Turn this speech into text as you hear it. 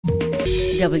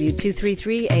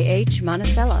W233AH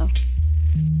Monticello.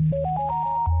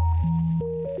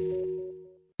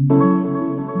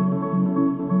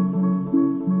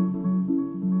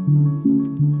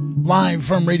 Live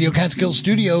from Radio Catskills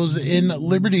Studios in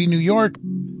Liberty, New York,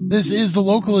 this is the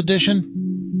local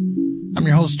edition. I'm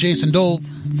your host, Jason Dole.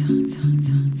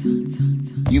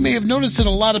 You may have noticed that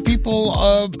a lot of people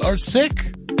are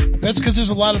sick. That's because there's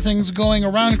a lot of things going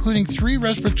around, including 3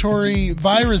 respiratory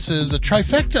viruses, a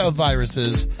trifecta of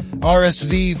viruses,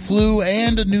 RSV, flu,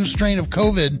 and a new strain of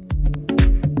COVID.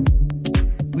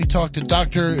 We talked to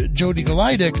Dr. Jody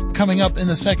Golidic coming up in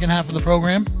the second half of the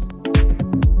program.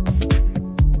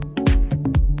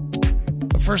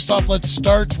 First off, let's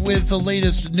start with the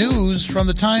latest news from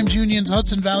the Times-Union's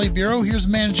Hudson Valley Bureau. Here's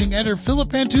Managing Editor Philip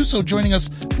Pantuso joining us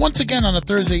once again on a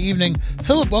Thursday evening.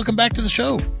 Philip, welcome back to the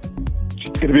show.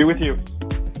 Good to be with you.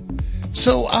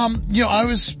 So, I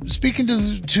was speaking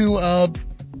to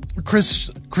Chris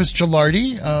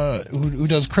Gilardi, who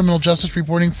does criminal justice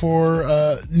reporting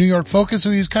for New York Focus. So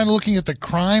he's kind of looking at the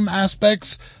crime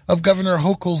aspects of Governor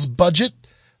Hochul's budget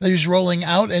that he's rolling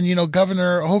out. And,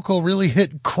 Governor Hochul really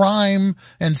hit crime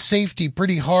and safety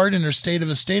pretty hard in her State of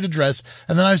the State address.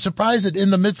 And then I was surprised that in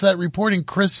the midst of that reporting,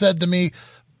 Chris said to me,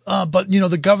 but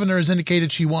the governor has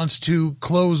indicated she wants to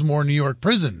close more New York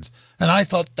prisons. And I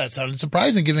thought that sounded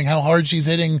surprising given how hard she's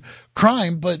hitting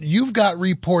crime. But you've got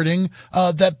reporting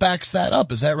that backs that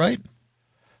up. Is that right?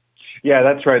 Yeah,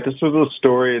 that's right. This was a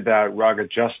story that Raga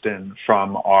Justin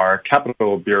from our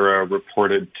Capitol Bureau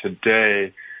reported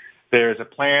today. There's a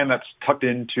plan that's tucked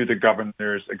into the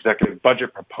governor's executive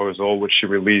budget proposal, which she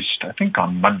released, I think,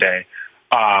 on Monday,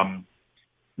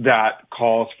 that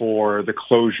calls for the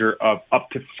closure of up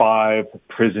to 5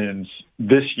 prisons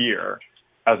this year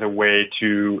as a way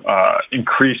to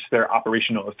increase their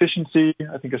operational efficiency,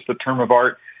 I think is the term of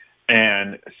art,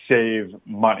 and save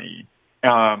money.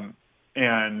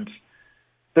 And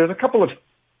there's a couple of,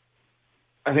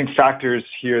 I think, factors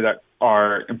here that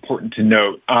are important to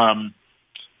note.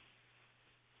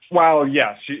 While,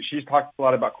 yes, she's talked a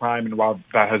lot about crime, and while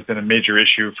that has been a major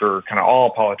issue for kind of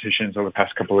all politicians over the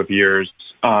past couple of years,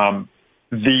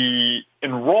 the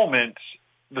enrollment,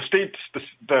 the state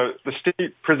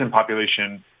prison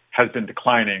population has been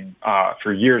declining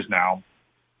for years now,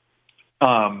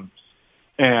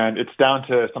 and it's down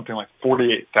to something like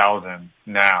 48,000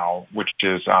 now, which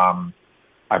is,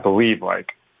 I believe,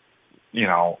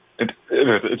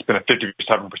 it's been a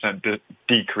 57%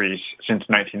 decrease since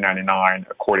 1999,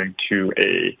 according to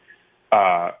a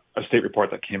state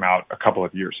report that came out a couple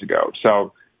of years ago.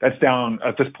 So that's down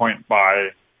at this point by,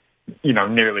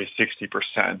 nearly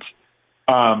 60%.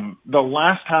 The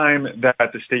last time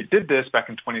that the state did this, back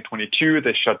in 2022,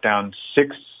 they shut down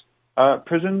 6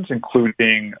 prisons,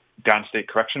 including Downstate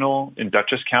Correctional in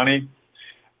Dutchess County.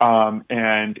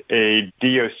 And a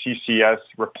DOCCS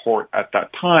report at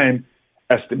that time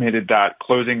estimated that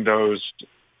closing those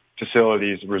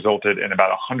facilities resulted in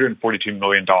about $142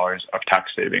 million of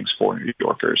tax savings for New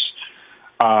Yorkers.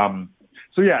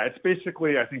 So yeah, it's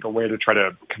basically, I think, a way to try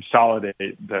to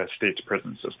consolidate the state's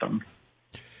prison system.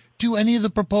 Do any of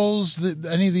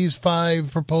these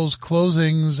 5 proposed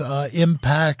closings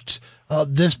impact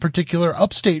this particular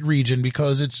upstate region?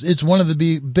 Because it's one of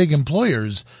the big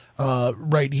employers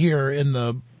right here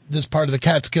in this part of the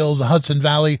Catskills, the Hudson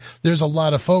Valley. There's a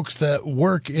lot of folks that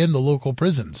work in the local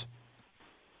prisons.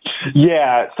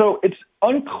 Yeah, so it's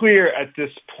unclear at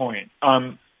this point.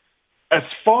 As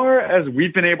far as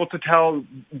we've been able to tell,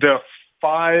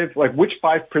 which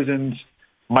 5 prisons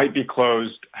might be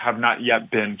closed have not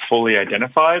yet been fully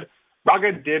identified.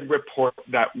 Raga did report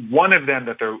that one of them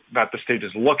that the state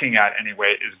is looking at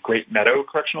anyway is Great Meadow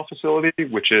Correctional Facility,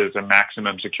 which is a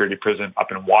maximum security prison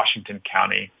up in Washington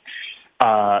County,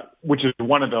 which is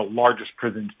one of the largest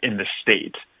prisons in the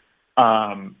state.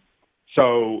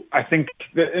 So I think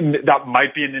that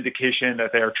might be an indication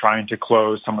that they are trying to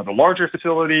close some of the larger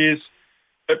facilities,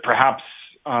 perhaps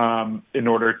in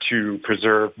order to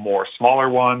preserve more smaller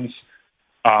ones,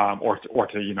 or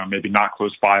to maybe not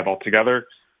close 5 altogether.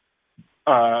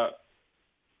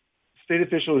 State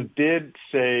officials did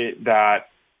say that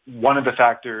one of the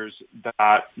factors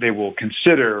that they will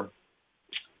consider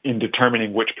in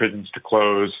determining which prisons to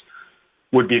close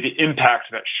would be the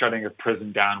impact that shutting a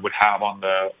prison down would have on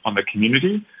the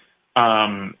community,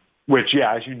 which,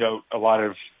 yeah, as you note, a lot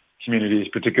of communities,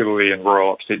 particularly in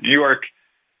rural upstate New York,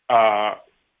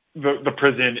 the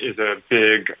prison is a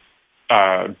big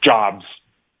jobs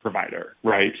provider,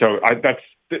 right? So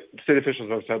state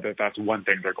officials have said that that's one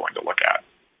thing they're going to look at.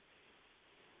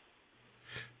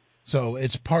 So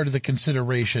it's part of the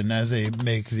consideration as they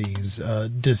make these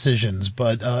decisions.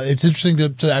 But it's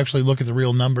interesting to actually look at the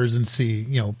real numbers and see,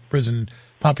 prison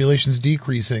populations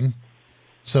decreasing.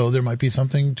 So there might be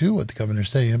something to what the governor's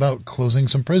saying about closing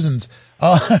some prisons.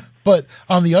 But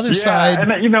on the other side,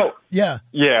 and yeah.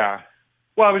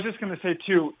 Well, I was just going to say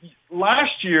too.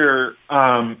 Last year,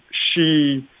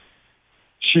 she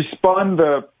spun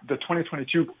the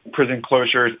 2022 prison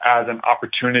closures as an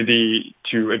opportunity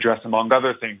to address, among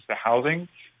other things, the housing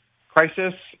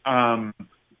crisis.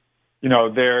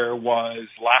 There was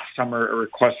last summer a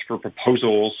request for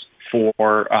proposals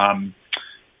for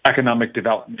economic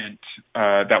development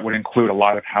that would include a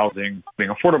lot of housing, being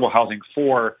affordable housing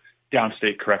for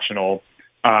downstate correctional.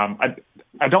 I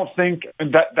don't think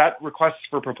that request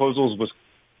for proposals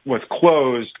was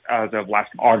closed as of last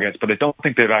August, but I don't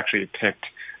think they've actually picked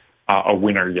a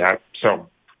winner yet. So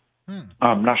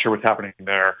I'm not sure what's happening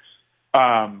there.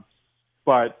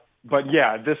 But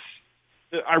yeah,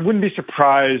 I wouldn't be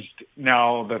surprised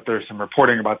now that there's some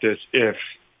reporting about this if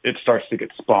it starts to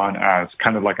get spun as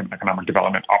kind of like an economic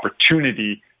development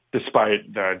opportunity,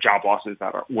 despite the job losses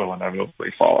that will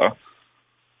inevitably follow.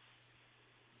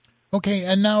 Okay,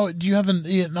 and now do you have an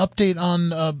update on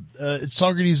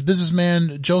Saugerties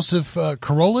businessman Joseph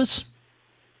Carolus?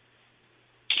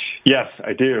 Yes,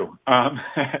 I do.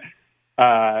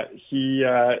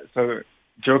 So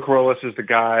Joe Carolus is the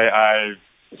guy I've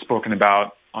spoken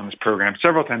about on this program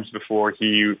several times before.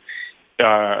 He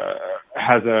had,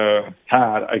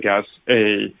 I guess,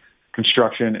 a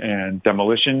construction and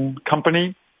demolition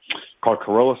company called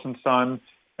Carolus and Son,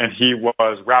 and he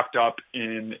was wrapped up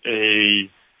in a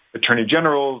Attorney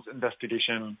General's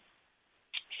investigation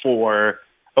for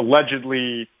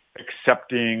allegedly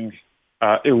accepting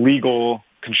illegal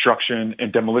construction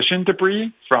and demolition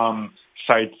debris from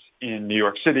sites in New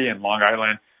York City and Long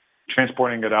Island,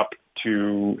 transporting it up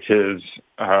to his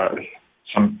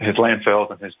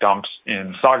landfills and his dumps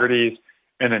in Saugerties,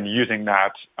 and then using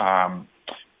that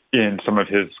in some of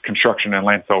his construction and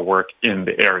landfill work in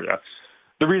the area.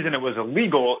 The reason it was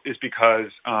illegal is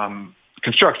because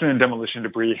construction and demolition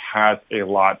debris has a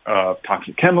lot of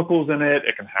toxic chemicals in it.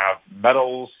 It can have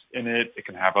metals in it. It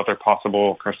can have other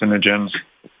possible carcinogens.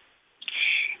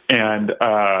 And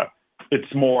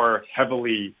it's more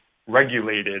heavily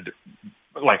regulated,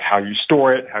 like how you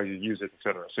store it, how you use it, et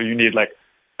cetera. So you need like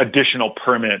additional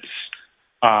permits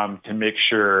to make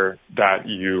sure that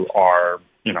you are,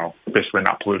 basically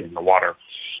not polluting the water.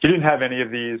 He didn't have any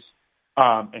of these,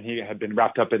 and he had been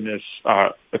wrapped up in this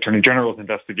Attorney General's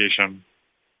investigation.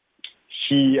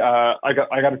 I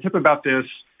got a tip about this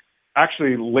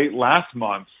actually late last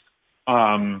month.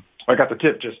 I got the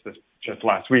tip just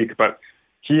last week, but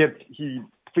he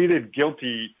pleaded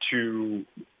guilty to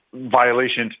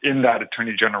violations in that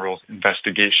Attorney General's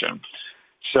investigation.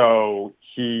 So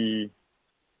he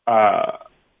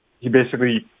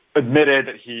basically admitted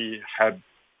that he had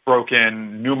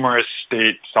broken numerous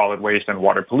state solid waste and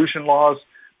water pollution laws.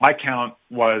 My count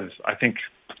was, I think,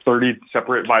 30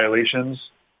 separate violations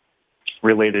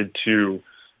related to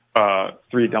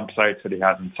 3 dump sites that he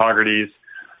has in Saugerties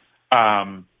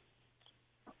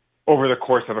over the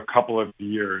course of a couple of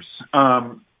years.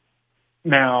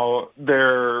 Now,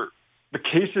 the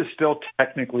case is still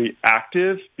technically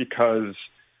active because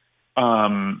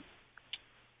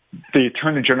the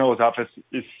Attorney General's office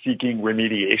is seeking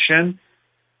remediation.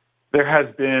 There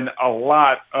has been a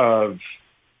lot of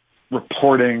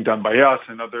reporting done by us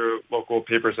and other local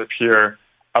papers up here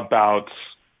about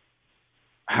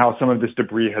how some of this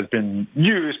debris has been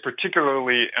used,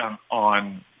 particularly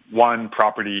on one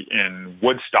property in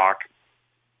Woodstock,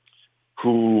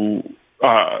 who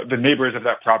the neighbors of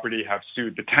that property have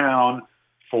sued the town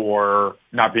for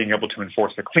not being able to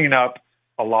enforce the cleanup.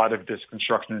 A lot of this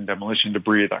construction and demolition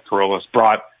debris that Carolus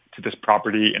brought to this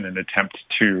property in an attempt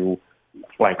to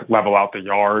level out the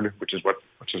yard, which is what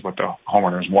the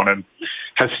homeowners wanted,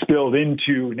 has spilled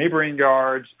into neighboring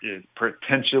yards, is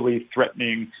potentially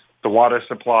threatening the water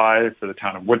supply for the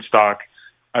town of Woodstock.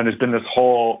 And there's been this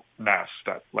whole mess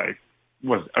that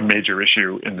was a major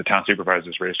issue in the town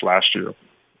supervisor's race last year.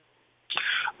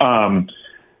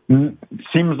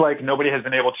 Seems like nobody has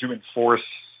been able to enforce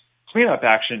cleanup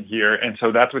action here. And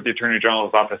so that's what the Attorney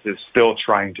General's office is still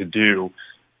trying to do,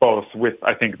 both with,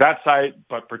 I think, that site,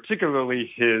 but particularly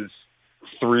his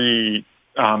 3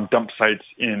 dump sites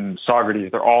in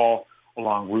Saugerties. They're all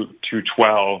along Route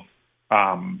 212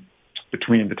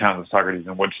 between the towns of Saugerties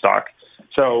and Woodstock.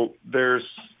 So there's,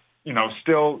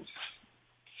 still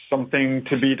something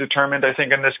to be determined, I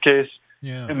think, in this case.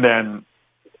 Yeah. And then,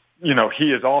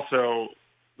 he is also,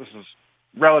 this is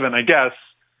relevant, I guess,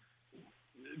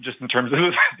 just in terms of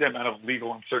the amount of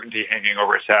legal uncertainty hanging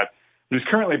over his head. He's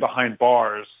currently behind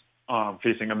bars,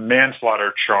 facing a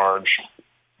manslaughter charge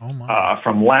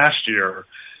from last year,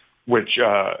 which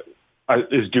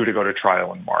is due to go to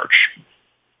trial in March.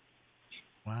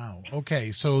 Wow.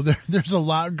 Okay. So there's a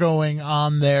lot going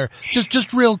on there.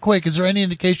 Just real quick, is there any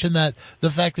indication that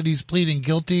the fact that he's pleading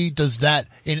guilty, does that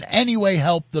in any way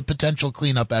help the potential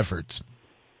cleanup efforts?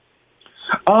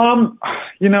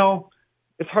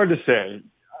 It's hard to say.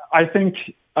 I think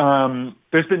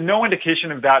there's been no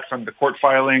indication of that from the court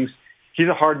filings. He's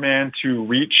a hard man to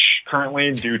reach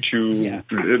currently due to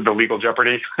the legal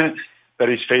jeopardy that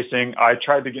he's facing. I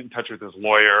tried to get in touch with his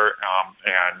lawyer,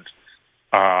 and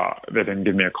they didn't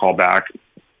give me a call back.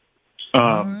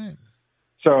 Right.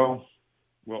 So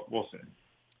we'll see.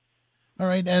 All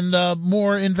right. And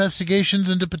more investigations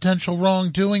into potential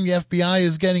wrongdoing. The FBI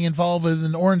is getting involved with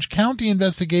an Orange County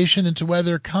investigation into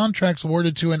whether contracts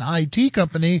awarded to an IT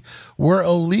company were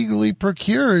illegally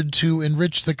procured to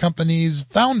enrich the company's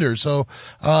founder. So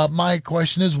my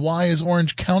question is, why is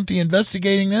Orange County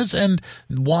investigating this, and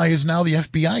why is now the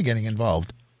FBI getting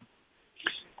involved?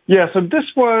 Yeah, so this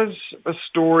was a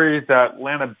story that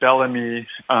Lana Bellamy,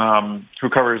 who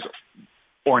covers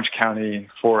Orange County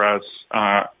for us,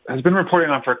 has been reporting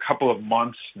on for a couple of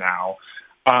months now.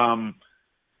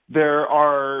 There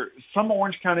are some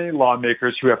Orange County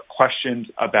lawmakers who have questions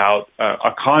about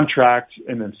a contract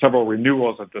and then several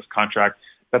renewals of this contract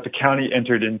that the county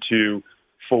entered into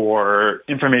for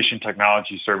information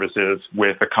technology services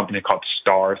with a company called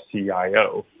Star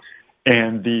CIO.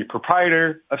 And the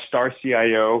proprietor of Star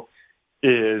CIO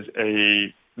is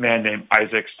a man named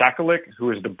Isaac Sakalik,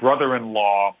 who is the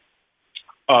brother-in-law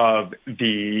of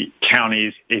the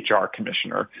county's HR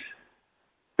commissioner.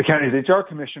 The county's HR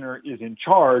commissioner is in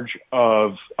charge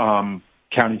of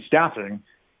county staffing,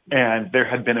 and there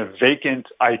had been a vacant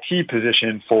IT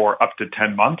position for up to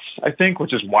 10 months, I think,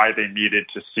 which is why they needed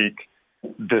to seek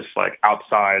this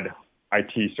outside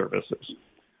IT services.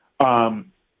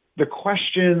 The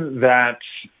question that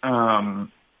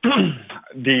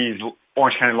these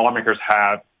Orange County lawmakers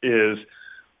have is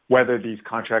whether these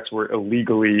contracts were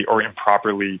illegally or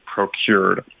improperly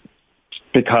procured,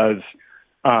 because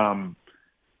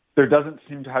there doesn't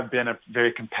seem to have been a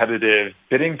very competitive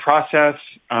bidding process.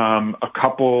 A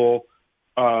couple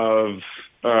of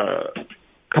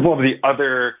the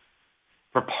other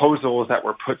proposals that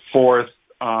were put forth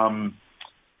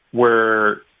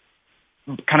were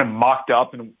kind of mocked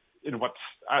up in what's,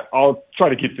 I'll try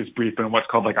to keep this brief, in what's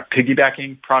called a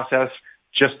piggybacking process,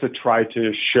 just to try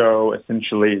to show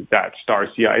essentially that Star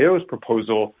CIO's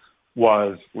proposal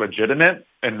was legitimate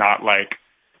and not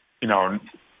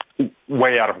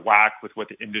way out of whack with what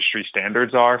the industry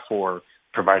standards are for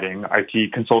providing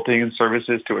IT consulting and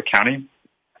services to a county.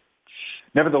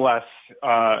 Nevertheless,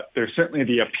 there's certainly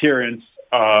the appearance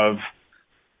of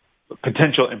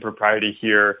potential impropriety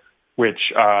here, which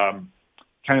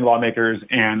county lawmakers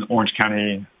and Orange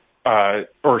County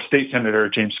or State Senator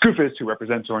James Skoufis, who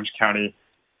represents Orange County,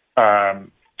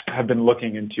 have been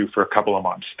looking into for a couple of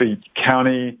months. The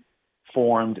county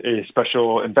formed a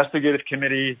special investigative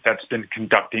committee that's been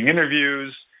conducting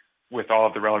interviews with all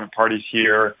of the relevant parties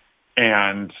here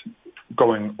and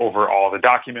going over all the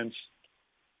documents.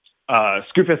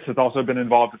 Skoufis has also been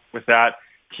involved with that.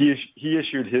 He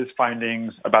issued his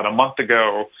findings about a month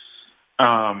ago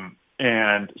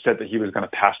and said that he was going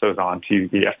to pass those on to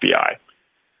the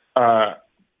FBI.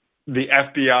 The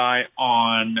FBI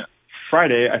on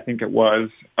Friday, I think it was,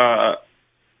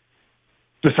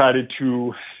 decided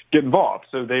to get involved.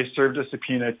 So they served a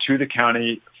subpoena to the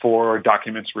county for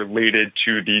documents related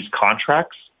to these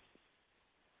contracts,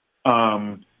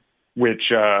 which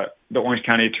the Orange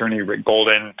County attorney, Rick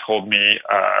Golden, told me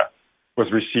was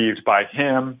received by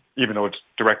him, even though it's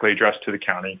directly addressed to the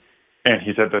county. And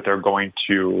he said that they're going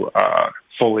to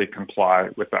fully comply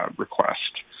with that request.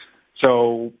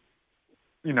 So,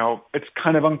 it's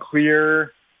kind of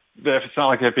unclear that it's not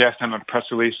like the FBI sent a press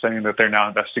release saying that they're now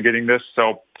investigating this.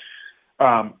 So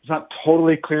it's not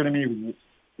totally clear to me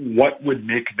what would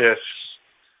make this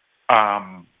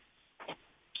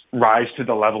rise to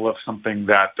the level of something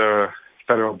that the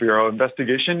Federal Bureau of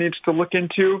Investigation needs to look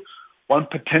into. One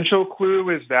potential clue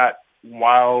is that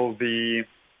while that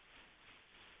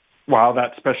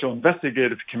special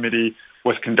investigative committee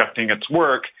was conducting its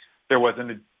work, there was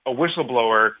a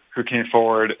whistleblower who came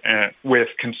forward with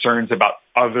concerns about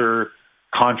other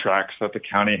contracts that the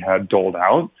county had doled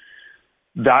out.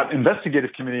 That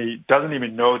investigative committee doesn't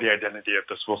even know the identity of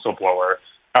this whistleblower,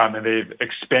 and they've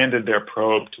expanded their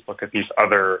probe to look at these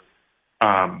other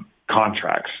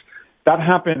contracts. That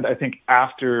happened, I think,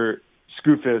 after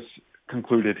Skoufis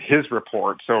concluded his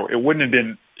report, so it wouldn't have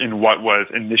been in what was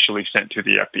initially sent to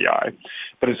the FBI.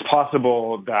 But it's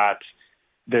possible that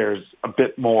there's a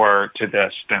bit more to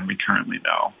this than we currently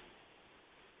know.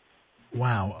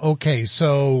 Wow. Okay,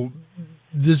 so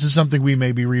this is something we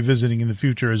may be revisiting in the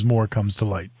future as more comes to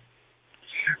light.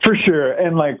 For sure.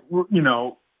 And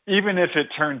even if it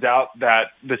turns out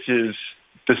that this is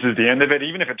the end of it,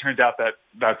 even if it turns out that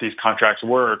these contracts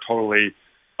were totally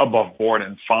above board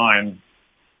and fine,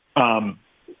 we'll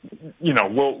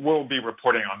be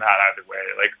reporting on that either way.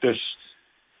 Like this,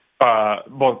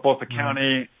 both the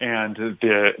county and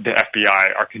the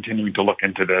FBI are continuing to look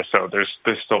into this, so there's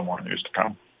still more news to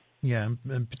come. Yeah,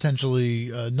 and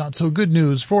potentially not so good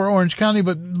news for Orange County,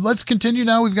 but let's continue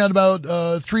now. We've got about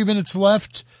 3 minutes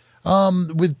left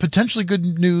with potentially good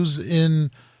news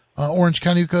in Orange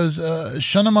County because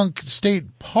Schunemunk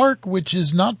State Park, which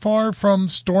is not far from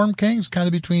Storm Kings, kind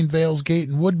of between Vales Gate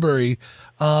and Woodbury,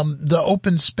 the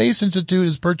Open Space Institute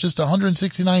has purchased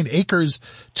 169 acres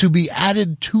to be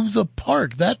added to the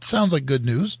park. That sounds like good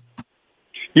news.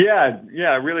 Yeah,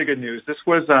 really good news. This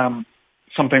was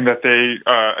something that they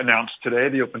announced today,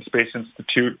 the Open Space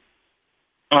Institute.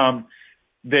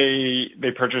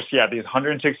 They purchased, these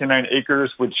 169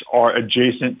 acres, which are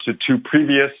adjacent to two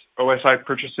previous OSI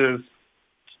purchases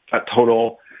that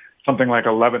total something like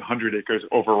 1,100 acres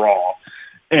overall.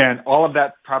 And all of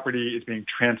that property is being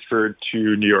transferred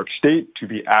to New York State to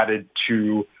be added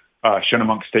to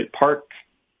Schunemunk State Park.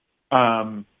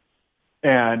 And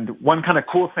one kind of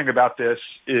cool thing about this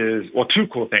is, two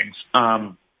cool things.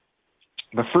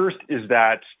 The first is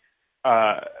that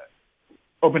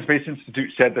Open Space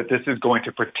Institute said that this is going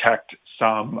to protect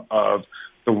some of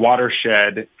the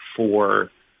watershed for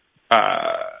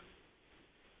that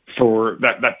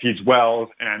feeds wells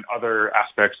and other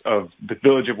aspects of the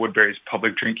Village of Woodbury's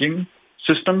public drinking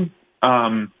system,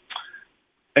 and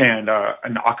an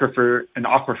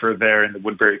aquifer there in the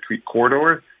Woodbury Creek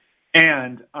corridor.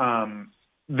 And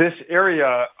this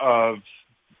area of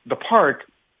the park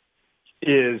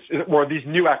these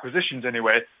new acquisitions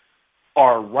anyway,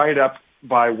 are right up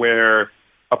by where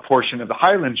a portion of the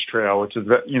Highlands Trail, which is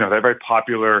that very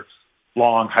popular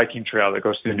long hiking trail that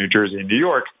goes through New Jersey and New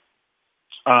York.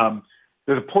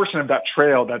 There's a portion of that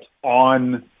trail that's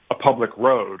on a public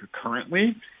road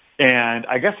currently, and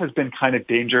I guess has been kind of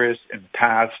dangerous in the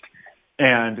past.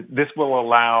 And this will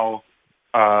allow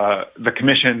the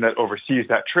commission that oversees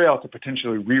that trail to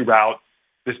potentially reroute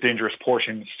this dangerous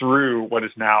portion through what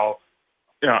is now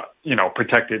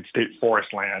protected state forest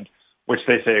land, which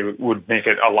they say would make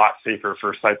it a lot safer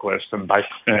for cyclists and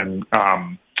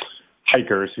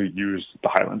hikers who use the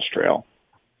Highlands Trail.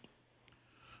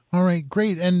 All right,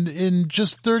 great. And in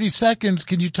just 30 seconds,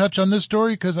 can you touch on this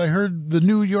story? Because I heard the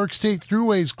New York State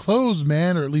Thruway's closed,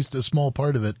 man, or at least a small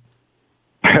part of it.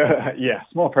 Yeah,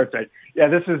 small part. Yeah,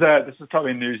 this is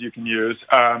probably news you can use.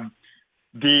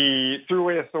 The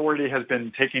Thruway Authority has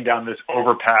been taking down this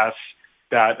overpass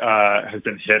that has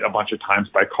been hit a bunch of times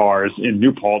by cars in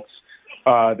New Paltz.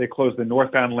 They closed the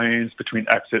northbound lanes between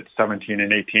exits 17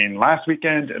 and 18 last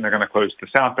weekend, and they're going to close the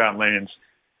southbound lanes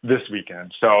this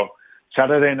weekend. So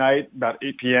Saturday night, about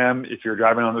 8 p.m., if you're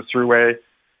driving on the Thruway,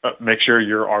 make sure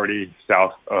you're already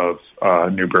south of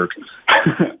Newburgh.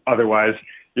 Otherwise,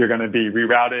 you're going to be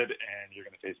rerouted and you're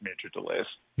going to face major delays.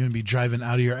 You're going to be driving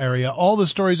out of your area. All the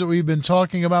stories that we've been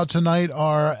talking about tonight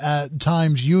are at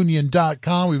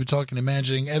timesunion.com. We've been talking to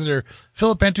managing editor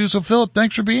Philip Pantuso. Philip,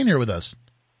 thanks for being here with us.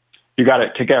 You got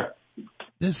it. Take care.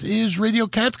 This is Radio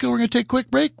Catskill. We're going to take a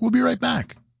quick break. We'll be right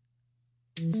back.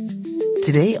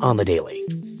 Today on The Daily.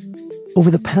 Over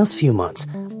the past few months,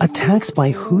 attacks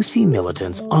by Houthi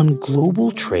militants on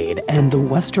global trade and the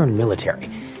Western military,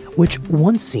 which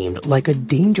once seemed like a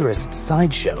dangerous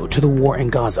sideshow to the war in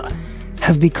Gaza,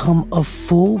 have become a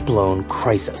full-blown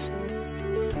crisis.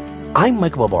 I'm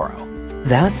Michael Barbaro.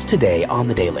 That's Today on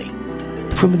The Daily.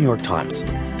 From the New York Times.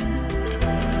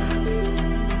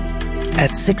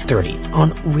 At 6:30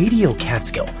 on Radio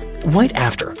Catskill, right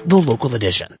after the local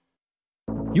edition.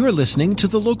 You're listening to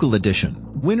The Local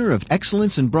Edition, winner of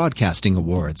Excellence in Broadcasting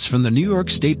Awards from the New York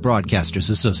State Broadcasters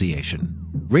Association.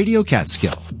 Radio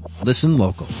Catskill. Listen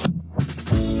local.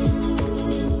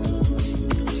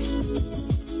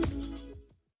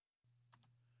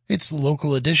 It's the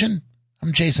Local Edition.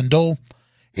 I'm Jason Dole.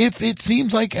 If it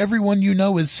seems like everyone you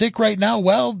know is sick right now,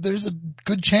 well, there's a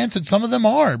good chance that some of them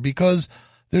are, because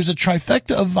there's a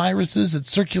trifecta of viruses that's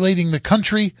circulating the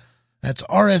country. That's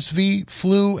RSV,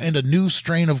 flu, and a new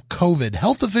strain of COVID.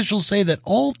 Health officials say that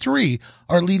all three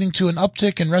are leading to an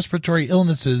uptick in respiratory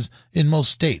illnesses in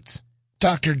most states.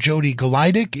 Dr. Jody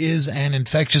Golidic is an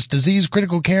infectious disease,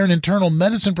 critical care, and internal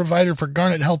medicine provider for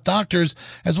Garnet Health doctors,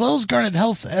 as well as Garnet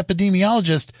Health's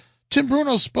epidemiologist. Tim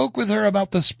Bruno spoke with her about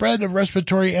the spread of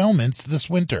respiratory ailments this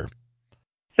winter.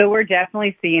 So we're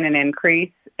definitely seeing an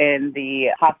increase in the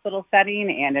hospital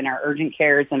setting and in our urgent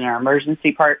cares and our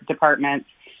emergency departments.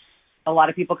 A lot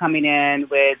of people coming in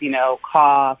with,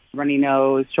 cough, runny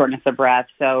nose, shortness of breath.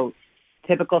 So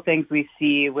typical things we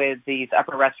see with these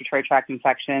upper respiratory tract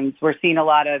infections. We're seeing a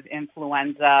lot of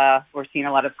influenza, we're seeing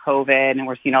a lot of COVID, and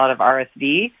we're seeing a lot of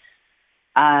RSV.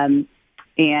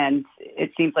 And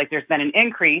it seems like there's been an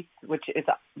increase, which is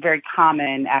very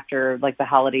common after the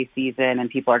holiday season and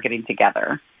people are getting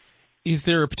together. Is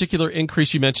there a particular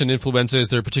increase? You mentioned influenza. Is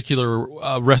there a particular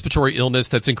respiratory illness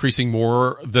that's increasing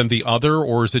more than the other,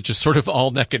 or is it just sort of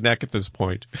all neck and neck at this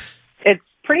point? It's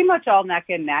pretty much all neck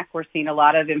and neck. We're seeing a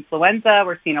lot of influenza,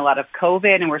 we're seeing a lot of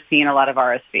COVID, and we're seeing a lot of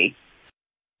RSV.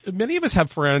 Many of us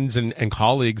have friends and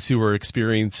colleagues who are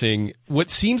experiencing what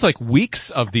seems like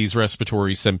weeks of these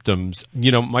respiratory symptoms.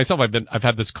 Myself, I've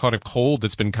had this kind of cold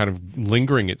that's been kind of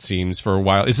lingering, it seems, for a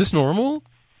while. Is this normal?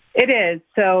 It is.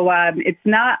 So it's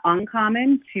not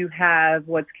uncommon to have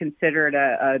what's considered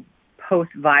a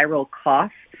post-viral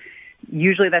cough.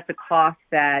 Usually that's a cough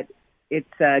that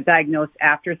it's diagnosed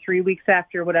after 3 weeks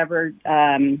after whatever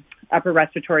upper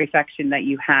respiratory infection that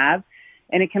you have.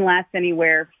 And it can last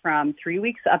anywhere from 3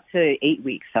 weeks up to 8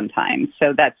 weeks sometimes.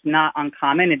 So that's not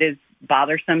uncommon. It is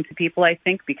bothersome to people, I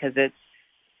think, because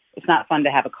it's not fun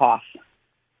to have a cough.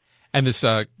 And this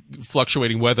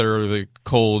fluctuating weather, the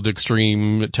cold,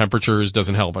 extreme temperatures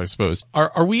doesn't help, I suppose.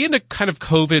 Are we in a kind of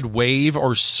COVID wave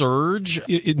or surge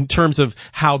in terms of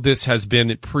how this has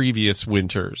been at previous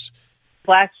winters?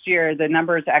 Last year, the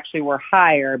numbers actually were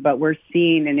higher, but we're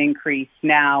seeing an increase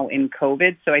now in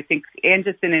COVID. So I think, and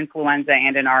just in influenza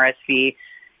and in RSV,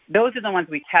 those are the ones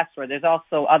we test for. There's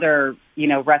also other,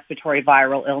 respiratory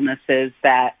viral illnesses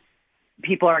that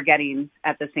people are getting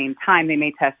at the same time. They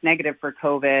may test negative for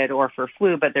COVID or for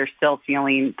flu, but they're still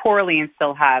feeling poorly and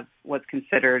still have what's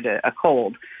considered a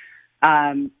cold.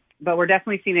 But we're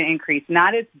definitely seeing an increase,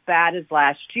 not as bad as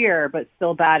last year, but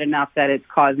still bad enough that it's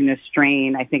causing a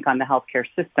strain, I think, on the healthcare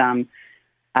system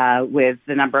with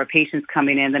the number of patients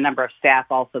coming in, the number of staff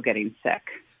also getting sick.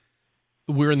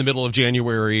 We're in the middle of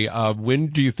January. When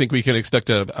do you think we can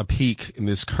expect a peak in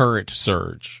this current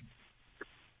surge?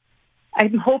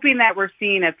 I'm hoping that we're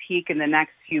seeing a peak in the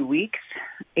next few weeks.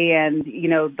 And,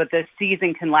 but the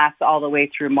season can last all the way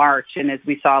through March. And as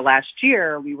we saw last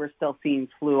year, we were still seeing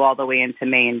flu all the way into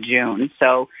May and June.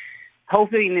 So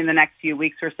hopefully in the next few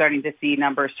weeks, we're starting to see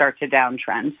numbers start to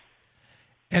downtrend.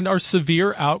 And are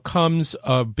severe outcomes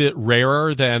a bit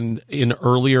rarer than in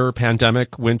earlier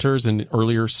pandemic winters and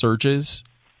earlier surges?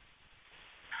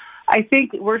 I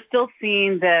think we're still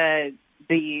seeing the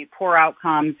poor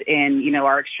outcomes in,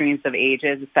 our extremes of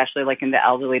ages, especially in the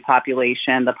elderly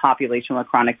population, the population with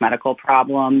chronic medical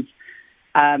problems.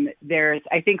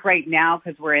 I think right now,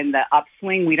 because we're in the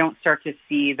upswing, we don't start to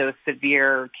see those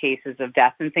severe cases of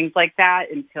death and things like that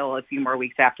until a few more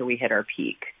weeks after we hit our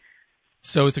peak.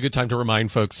 So it's a good time to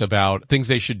remind folks about things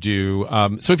they should do.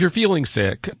 So if you're feeling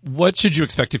sick, what should you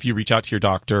expect if you reach out to your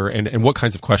doctor, and what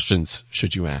kinds of questions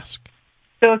should you ask?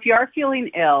 So if you are feeling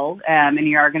ill and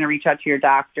you are going to reach out to your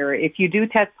doctor, if you do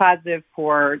test positive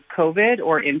for COVID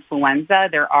or influenza,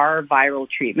 there are viral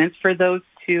treatments for those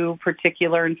two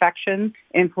particular infections.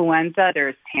 Influenza,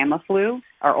 there's Tamiflu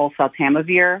or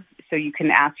oseltamivir. So you can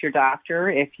ask your doctor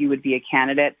if you would be a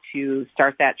candidate to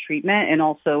start that treatment. And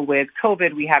also with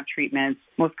COVID, we have treatments.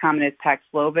 Most common is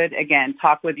Paxlovid. Again,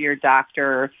 talk with your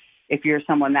doctor if you're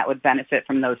someone that would benefit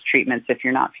from those treatments if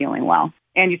you're not feeling well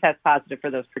and you test positive for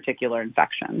those particular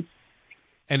infections.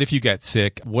 And if you get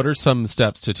sick, what are some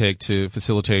steps to take to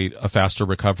facilitate a faster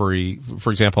recovery?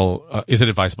 For example, is it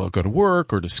advisable to go to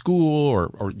work or to school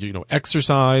or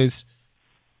exercise?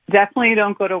 Definitely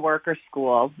don't go to work or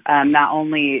school. Not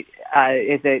only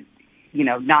is it,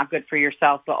 not good for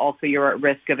yourself, but also you're at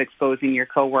risk of exposing your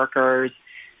coworkers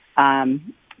to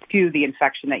the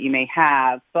infection that you may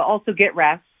have. But also get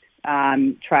rest.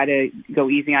 Try to go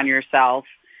easy on yourself.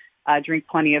 Drink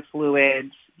plenty of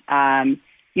fluids.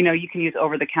 You can use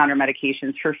over-the-counter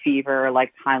medications for fever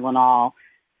like Tylenol.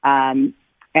 And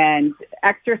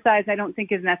exercise I don't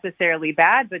think is necessarily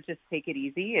bad, but just take it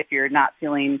easy if you're not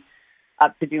feeling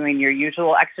up to doing your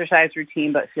usual exercise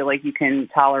routine, but feel like you can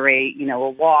tolerate, a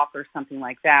walk or something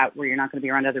like that where you're not going to be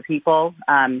around other people.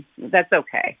 That's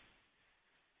okay.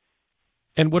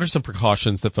 And what are some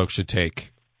precautions that folks should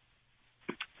take?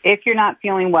 If you're not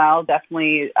feeling well,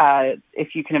 definitely if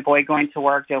you can avoid going to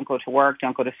work, don't go to work,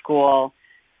 don't go to school.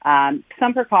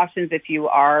 Some precautions if you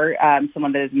are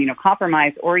someone that is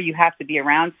immunocompromised, or you have to be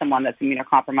around someone that's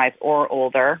immunocompromised or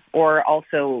older, or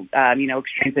also,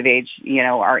 extremes of age,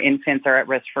 our infants are at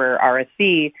risk for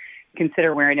RSV,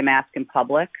 consider wearing a mask in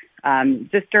public.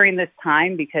 Just during this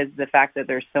time, because the fact that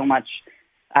there's so much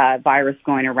virus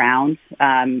going around,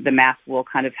 the mask will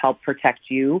kind of help protect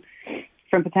you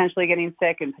from potentially getting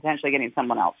sick and potentially getting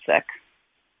someone else sick.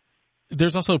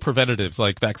 There's also preventatives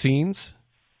like vaccines?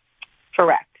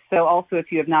 Correct. So also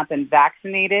if you have not been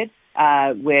vaccinated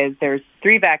there's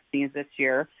 3 vaccines this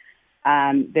year.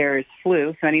 There's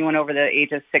flu, so anyone over the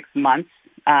age of 6 months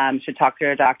should talk to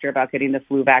their doctor about getting the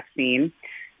flu vaccine.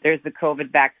 There's the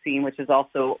COVID vaccine, which is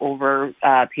also over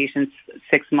patients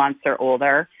 6 months or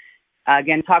older.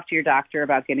 Again, talk to your doctor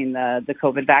about getting the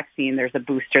COVID vaccine. There's a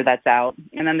booster that's out.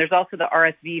 And then there's also the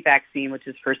RSV vaccine, which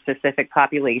is for specific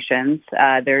populations.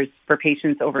 There's for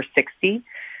patients over 60.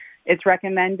 It's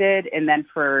recommended. And then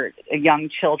for young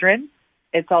children,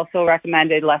 it's also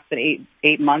recommended less than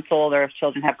 8 months old, or if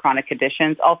children have chronic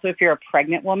conditions. Also, if you're a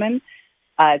pregnant woman,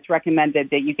 it's recommended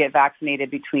that you get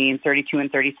vaccinated between 32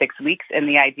 and 36 weeks. And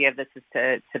the idea of this is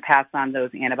to pass on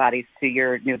those antibodies to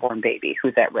your newborn baby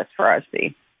who's at risk for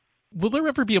RSV. Will there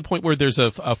ever be a point where there's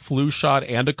a flu shot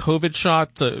and a COVID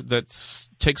shot that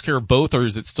takes care of both, or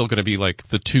is it still going to be like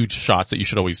the 2 shots that you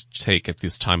should always take at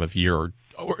this time of year or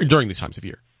during these times of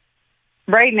year?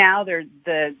 Right now, the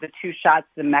 2 shots,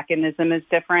 the mechanism is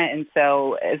different, and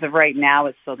so as of right now,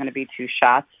 it's still going to be 2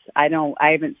 shots. I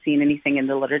haven't seen anything in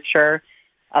the literature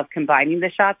of combining the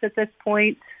shots at this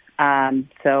point.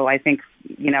 So I think,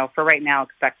 for right now,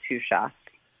 expect 2 shots.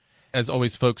 As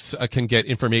always, folks can get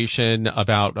information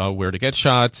about where to get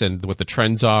shots and what the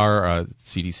trends are.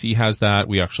 CDC has that.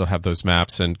 We actually have those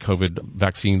maps and COVID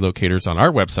vaccine locators on our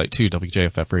website, too,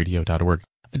 wjffradio.org.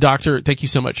 Doctor, thank you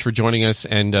so much for joining us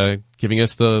and giving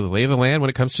us the lay of the land when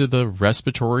it comes to the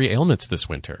respiratory ailments this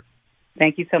winter.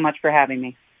 Thank you so much for having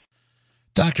me.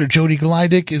 Dr. Jody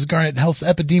Gleidick is Garnet Health's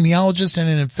epidemiologist and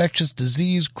an infectious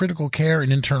disease, critical care,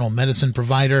 and internal medicine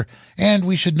provider. And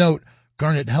we should note,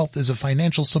 Garnet Health is a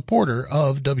financial supporter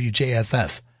of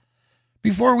WJFF.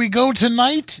 Before we go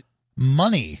tonight,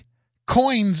 money.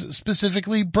 Coins,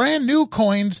 specifically brand new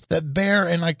coins that bear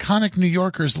an iconic New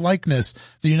Yorker's likeness.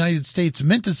 The United States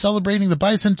Mint is celebrating the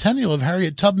bicentennial of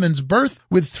Harriet Tubman's birth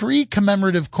with 3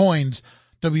 commemorative coins.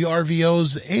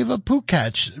 WRVO's Ava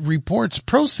Pukach reports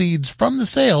proceeds from the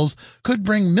sales could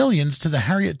bring millions to the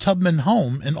Harriet Tubman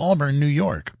home in Auburn, New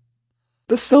York.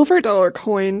 The silver dollar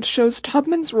coin shows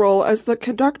Tubman's role as the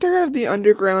conductor of the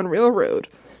Underground Railroad,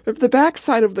 with the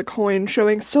backside of the coin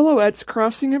showing silhouettes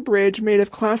crossing a bridge made of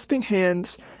clasping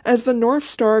hands as the North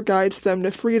Star guides them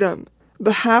to freedom.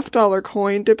 The half-dollar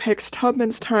coin depicts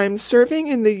Tubman's time serving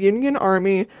in the Union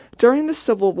Army during the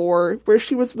Civil War, where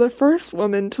she was the first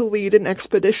woman to lead an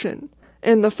expedition.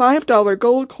 And the $5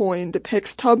 gold coin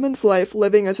depicts Tubman's life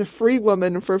living as a free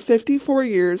woman for 54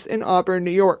 years in Auburn,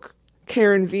 New York.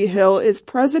 Karen V. Hill is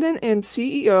president and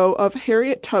CEO of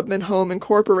Harriet Tubman Home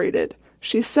Incorporated.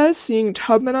 She says seeing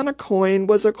Tubman on a coin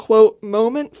was a, quote,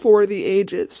 moment for the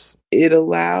ages. It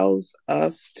allows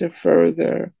us to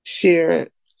further share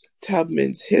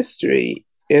Tubman's history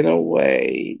in a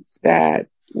way that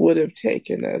would have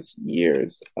taken us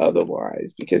years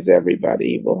otherwise, because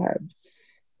everybody will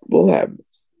have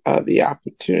the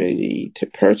opportunity to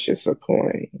purchase a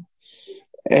coin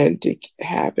and to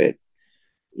have it,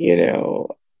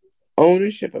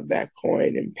 ownership of that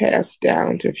coin and passed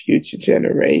down to future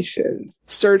generations.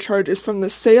 Surcharges from the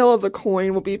sale of the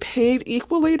coin will be paid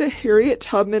equally to Harriet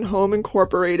Tubman Home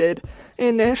Incorporated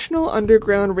and National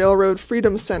Underground Railroad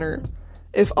Freedom Center.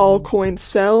 If all coins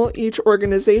sell, each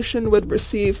organization would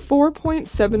receive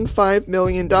 $4.75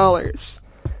 million.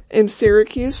 In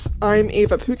Syracuse, I'm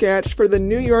Ava Pukach for the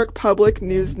New York Public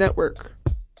News Network.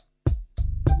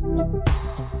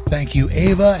 Thank you,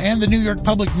 Ava, and the New York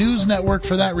Public News Network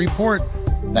for that report.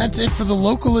 That's it for the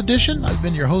local edition. I've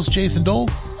been your host, Jason Dole.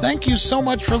 Thank you so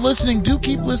much for listening. Do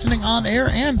keep listening on air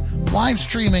and live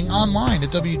streaming online at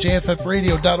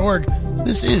wjffradio.org.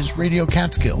 This is Radio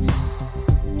Catskill.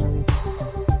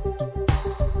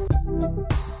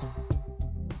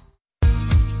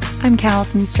 I'm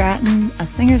Callison Stratton, a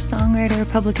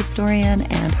singer-songwriter, public historian,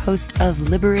 and host of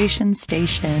Liberation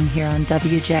Station here on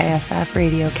WJFF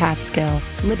Radio Catskill.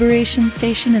 Liberation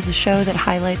Station is a show that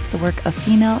highlights the work of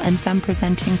female and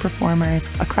femme-presenting performers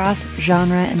across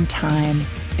genre and time.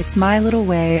 It's my little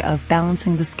way of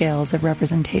balancing the scales of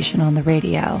representation on the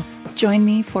radio. Join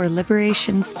me for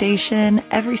Liberation Station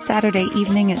every Saturday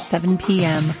evening at 7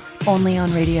 p.m., only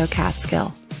on Radio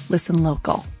Catskill. Listen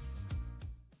local.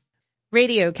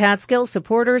 Radio Catskill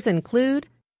supporters include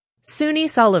SUNY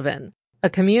Sullivan, a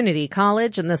community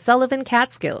college in the Sullivan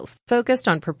Catskills focused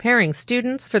on preparing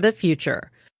students for the future.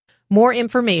 More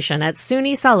information at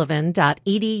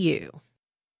sunysullivan.edu.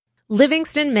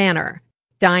 Livingston Manor,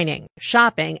 dining,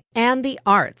 shopping, and the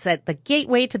arts at the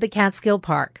gateway to the Catskill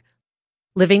Park.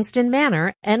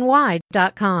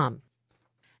 LivingstonManorNY.com.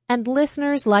 And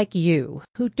listeners like you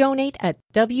who donate at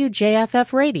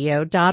WJFFradio.org.